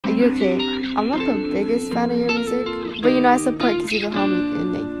You okay? I'm not the biggest fan of your music, but you know I support because you're the homie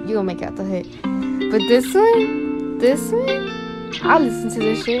and you gonna make out the hit. But this one, I listen to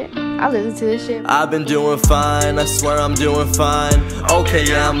this shit. I've been doing fine, I swear I'm doing fine. Okay,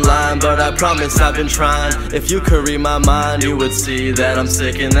 yeah, I'm lying, but I promise I've been trying. If you could read my mind, you would see that I'm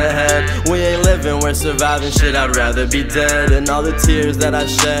sick in the head. We ain't living, we're surviving, shit, I'd rather be dead. And all the tears that I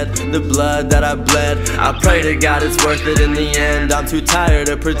shed, the blood that I bled, I pray to God it's worth it in the end. I'm too tired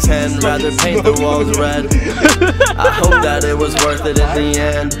to pretend, rather paint the walls red. I hope that it was worth it in the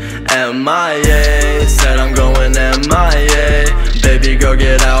end. M.I.A, said I'm going M.I.A. Baby girl,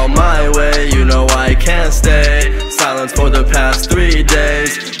 get out my way, you know I can't stay. Silence for the past 3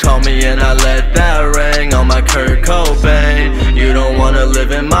 days. Call me and I let that ring on my Kurt Cobain. You don't wanna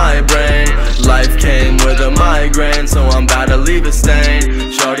live in my brain. Life came with a migraine, so I'm about to leave a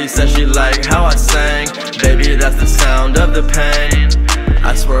stain. Shorty said she liked how I sang. Baby, that's the sound of the pain.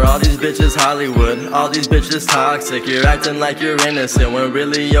 I swear all these bitches Hollywood, all these bitches toxic. You're acting like you're innocent when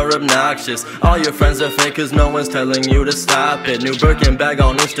really you're obnoxious. All your friends are fake cause no one's telling you to stop it. New Birkin bag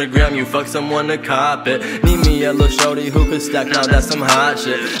on Instagram, you fuck someone to cop it. Need me a little shorty who could stack, now that's some hot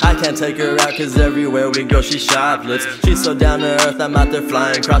shit. I can't take her out cause everywhere we go she shoplifts. She's so down to earth, I'm out there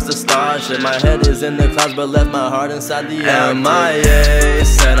flying across the starship. My head is in the clouds but left my heart inside the M.I.A,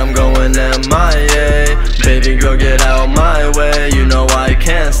 said I'm going M.I.A. Baby girl, get out my way, you know I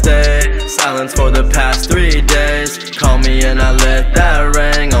can't stay. Silence for the past 3 days. Call me and I let that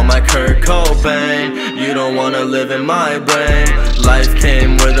ring on my Kurt Cobain. You don't wanna live in my brain. Life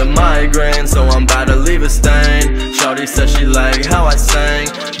came with a migraine, so I'm about to leave a stain. Shorty said she liked how I sang.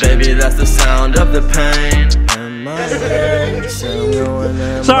 Baby, that's the sound of the pain.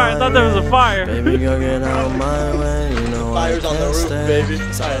 Sorry, I thought there was a fire. Baby, go get out my way. You know Fire's on the roof, baby.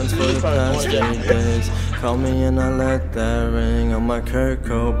 Silence for the past 3 days. Call me and I let that ring on my Kurt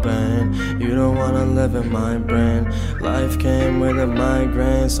Cobain. You don't wanna live in my brain. Life came with a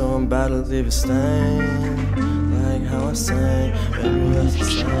migraine, so I'm about to leave a stain. Like how I sang, baby, that's the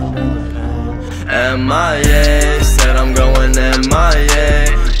sound of the pain. M.I.A, said I'm going M.I.A.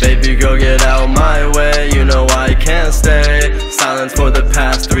 Baby girl, get out my way, you know I can't stay. Silence for the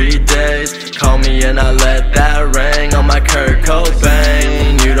past 3 days. Call me and I let that ring on my Kurt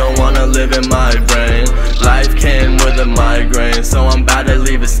Cobain. You don't wanna live in my brain. Life came with a migraine, so I'm about to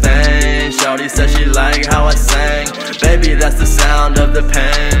leave a stain. Shorty said she liked how I sang. Baby, that's the sound of the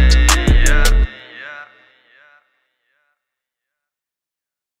pain.